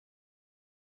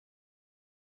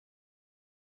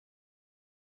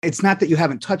it's not that you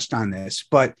haven't touched on this,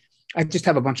 but I just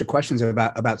have a bunch of questions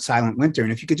about Silent Winter.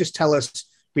 And if you could just tell us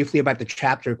briefly about the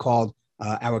chapter called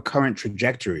Our Current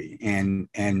Trajectory, and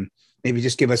maybe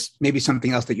just give us maybe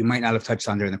something else that you might not have touched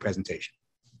on during the presentation.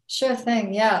 Sure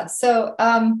thing. Yeah. So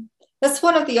that's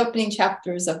one of the opening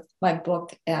chapters of my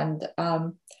book. And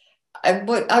I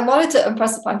wanted to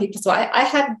impress upon people. So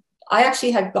I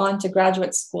actually had gone to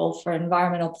graduate school for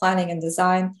environmental planning and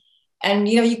design. And,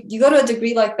 you go to a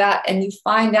degree like that and you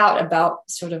find out about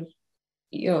sort of,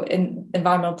 in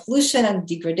environmental pollution and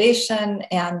degradation.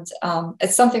 And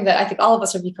it's something that I think all of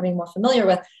us are becoming more familiar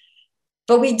with.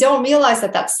 But we don't realize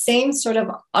that same sort of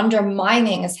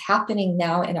undermining is happening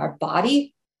now in our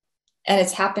body. And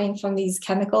it's happening from these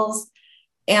chemicals.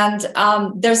 And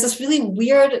there's this really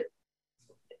weird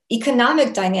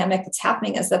economic dynamic that's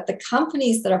happening, is that the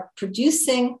companies that are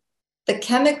producing the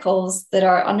chemicals that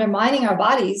are undermining our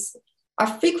bodies are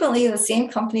frequently the same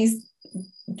companies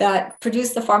that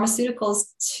produce the pharmaceuticals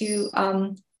to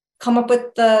come up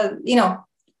with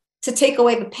to take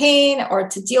away the pain or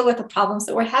to deal with the problems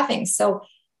that we're having. So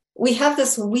we have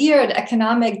this weird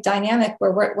economic dynamic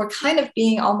where we're kind of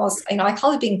being almost, I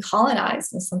call it being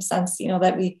colonized in some sense,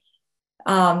 that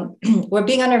we're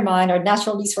being undermined. Our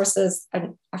natural resources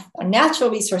in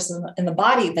the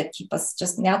body that keep us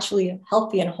just naturally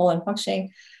healthy and whole and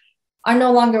functioning are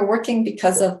no longer working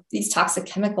because of these toxic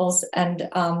chemicals. And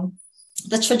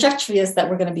the trajectory is that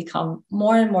we're going to become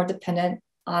more and more dependent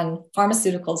on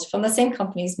pharmaceuticals from the same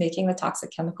companies making the toxic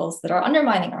chemicals that are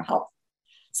undermining our health.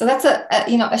 So that's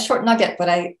a short nugget, but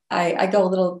I go a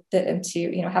little bit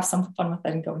into, have some fun with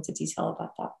it and go into detail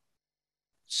about that.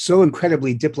 So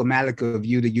incredibly diplomatic of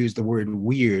you to use the word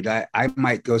weird. I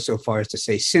might go so far as to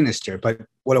say sinister, but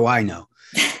what do I know?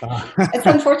 It's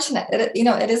unfortunate.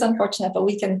 It is unfortunate, but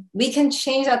we can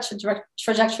change that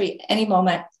trajectory any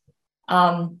moment.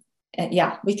 And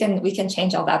yeah, we can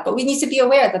change all that, but we need to be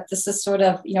aware that this is sort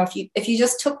of, if you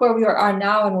just took where we are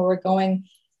now and where we're going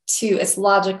to its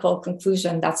logical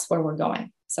conclusion, that's where we're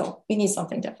going. So we need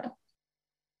something different.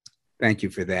 Thank you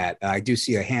for that. I do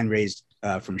see a hand raised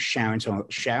from Sharon. So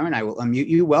Sharon, I will unmute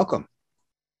you. Welcome.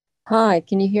 Hi,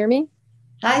 can you hear me?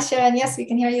 Hi, Sharon. Yes, we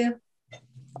can hear you.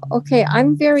 Okay,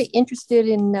 I'm very interested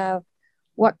in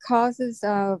what causes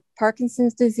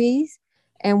Parkinson's disease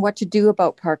and what to do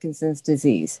about Parkinson's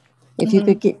disease. If you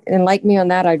could enlighten me on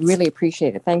that, I'd really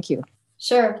appreciate it. Thank you.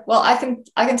 Sure. Well, I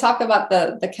can talk about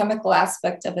the chemical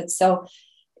aspect of it. So,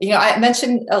 I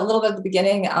mentioned a little bit at the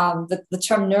beginning the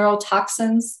term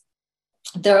neurotoxins.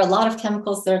 There are a lot of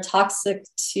chemicals that are toxic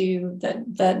to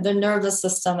the nervous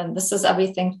system, and this is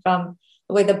everything from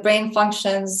the way the brain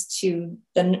functions to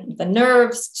the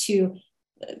nerves to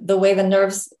the way the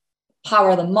nerves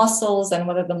power the muscles and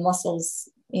whether the muscles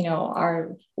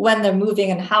are when they're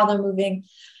moving and how they're moving.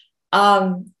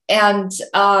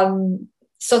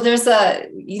 So there's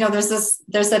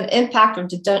an impact of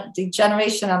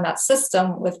degeneration on that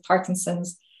system with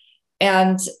Parkinson's,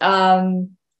 and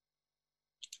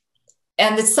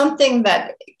it's something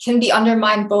that can be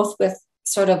undermined both with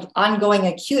sort of ongoing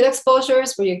acute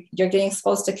exposures where you're getting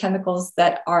exposed to chemicals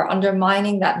that are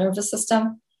undermining that nervous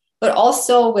system, but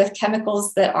also with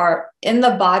chemicals that are in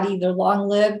the body, they're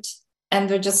long-lived, and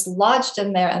they're just lodged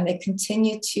in there, and they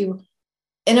continue to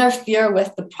interfere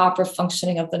with the proper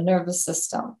functioning of the nervous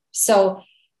system. So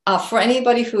for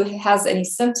anybody who has any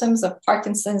symptoms of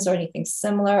Parkinson's or anything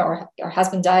similar or has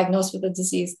been diagnosed with the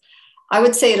disease, I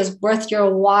would say it is worth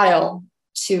your while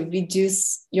to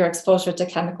reduce your exposure to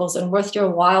chemicals and worth your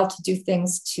while to do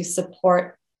things to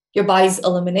support your body's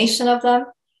elimination of them.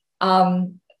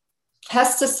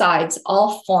 Pesticides,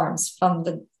 all forms, from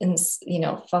the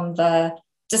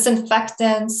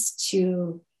disinfectants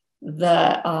to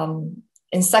the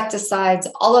insecticides,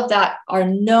 all of that are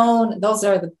known. Those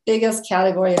are the biggest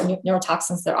category of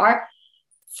neurotoxins there are.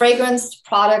 Fragrance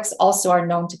products also are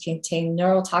known to contain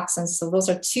neurotoxins. So those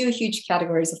are two huge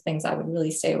categories of things I would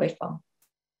really stay away from.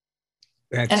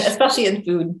 And especially in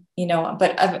food,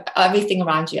 but everything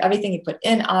around you, everything you put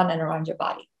in, on, and around your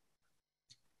body.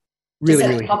 Does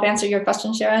that help answer your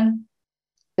question, Sharon?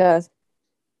 It does.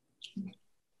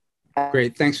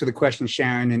 Great. Thanks for the question,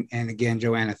 Sharon. And again,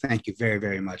 Joanna, thank you very,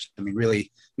 very much. I mean,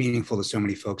 really meaningful to so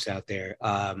many folks out there.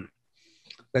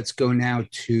 Let's go now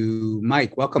to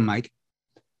Mike. Welcome, Mike.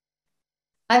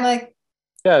 Hi, Mike.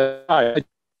 Yeah, hi.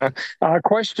 A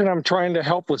question I'm trying to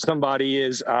help with somebody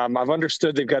is I've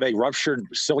understood they've got a ruptured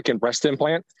silicone breast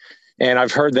implant, and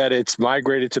I've heard that it's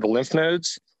migrated to the lymph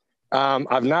nodes.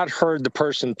 I've not heard the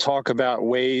person talk about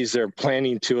ways they're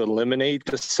planning to eliminate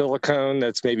the silicone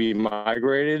that's maybe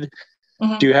migrated.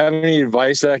 Do you have any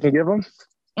advice that I can give them?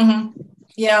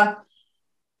 Yeah.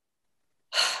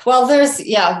 Well,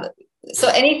 so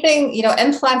anything,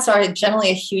 implants are generally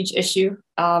a huge issue,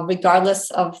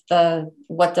 regardless of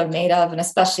what they're made of. And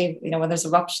especially, when there's a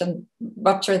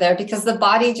rupture there, because the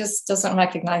body just doesn't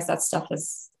recognize that stuff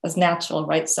as natural,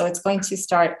 right? So it's going to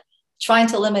start trying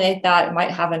to eliminate that. It might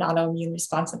have an autoimmune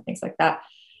response and things like that.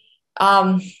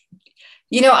 I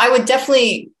would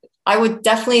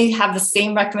definitely have the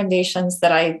same recommendations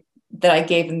that I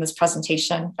gave in this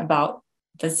presentation about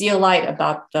the zeolite,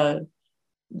 about the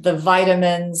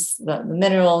vitamins, the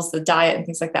minerals, the diet, and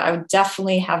things like that. I would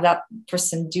definitely have that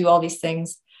person do all these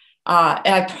things.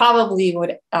 And I probably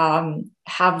would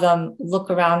have them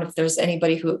look around if there's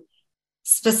anybody who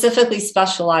specifically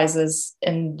specializes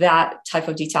in that type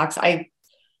of detox. I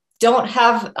don't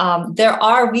have, there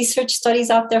are research studies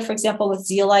out there, for example, with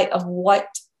zeolite of what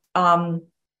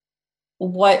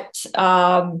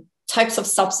types of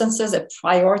substances it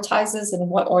prioritizes and in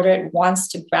what order it wants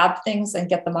to grab things and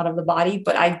get them out of the body.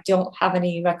 But I don't have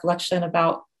any recollection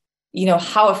about,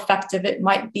 how effective it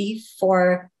might be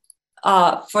for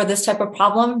this type of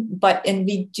problem. But in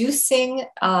reducing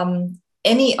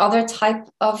any other type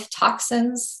of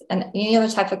toxins and any other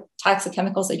type of toxic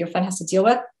chemicals that your friend has to deal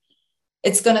with,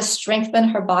 it's going to strengthen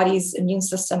her body's immune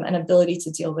system and ability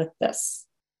to deal with this.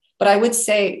 But I would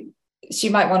say she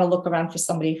might want to look around for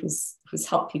somebody who's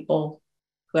helped people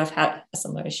who have had a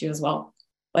similar issue as well.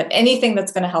 But anything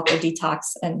that's going to help her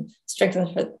detox and strengthen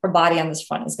her body on this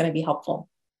front is going to be helpful.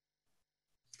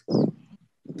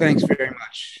 Thanks very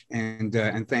much. And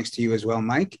thanks to you as well,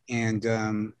 Mike.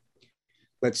 And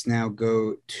let's now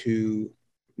go to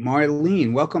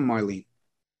Marlene. Welcome, Marlene.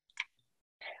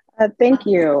 Thank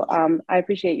you. I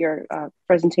appreciate your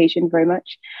presentation very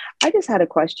much. I just had a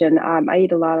question. I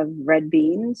eat a lot of red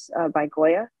beans by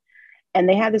Goya, and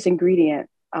they have this ingredient,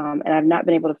 and I've not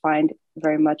been able to find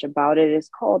very much about it. It's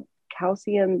called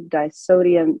calcium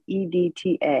disodium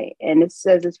EDTA, and it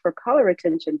says it's for color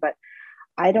retention, but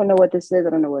I don't know what this is. I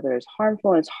don't know whether it's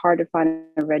harmful, and it's hard to find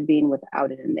a red bean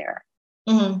without it in there.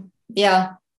 Mm-hmm.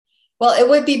 Yeah. Well, it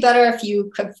would be better if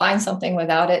you could find something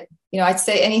without it. I'd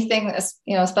say anything,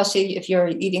 especially if you're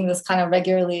eating this kind of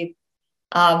regularly,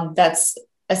 that's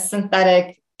a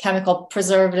synthetic chemical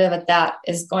preservative at that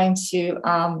is going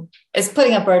to, is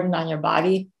putting a burden on your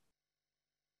body.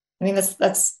 I mean,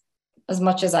 that's as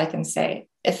much as I can say.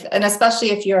 And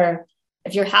especially if you're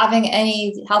having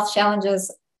any health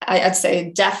challenges, I'd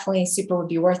say definitely super would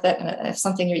be worth it. And if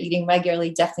something you're eating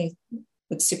regularly, definitely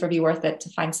would super be worth it to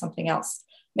find something else.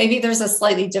 Maybe there's a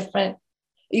slightly different,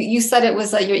 you said it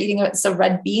was that you're eating it's a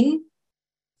red bean?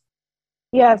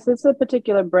 Yes, it's a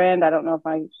particular brand. I don't know if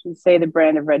I should say the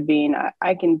brand of red bean.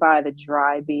 I can buy the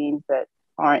dry beans that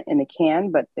aren't in the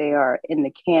can, but they are in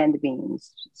the canned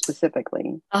beans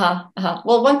specifically. Well,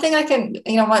 one thing I can,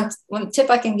 one tip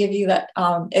I can give you that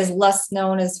is less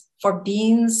known is for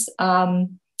beans.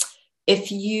 When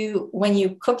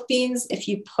you cook beans, if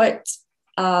you put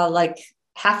like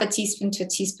half a teaspoon to a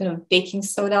teaspoon of baking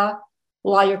soda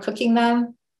while you're cooking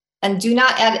them, and do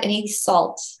not add any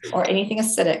salt or anything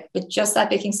acidic, but just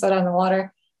that baking soda in the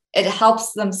water, it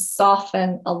helps them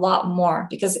soften a lot more,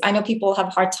 because I know people have a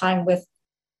hard time with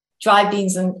dry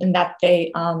beans in that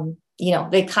they kind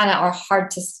of are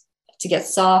hard to get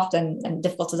soft and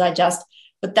difficult to digest.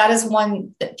 But that is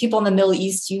one that people in the Middle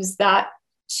East use that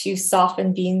to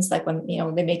soften beans, like when,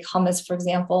 they make hummus, for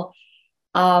example.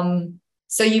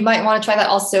 So you might want to try that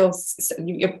also.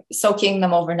 You're soaking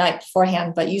them overnight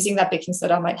beforehand, but using that baking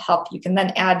soda might help. You can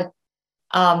then add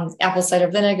apple cider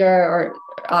vinegar, or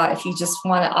if you just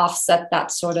want to offset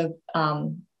that sort of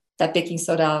that baking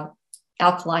soda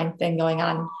alkaline thing going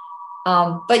on.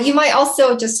 But you might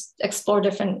also just explore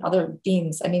different other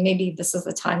beans. I mean, maybe this is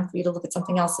the time for you to look at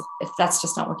something else if that's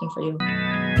just not working for you.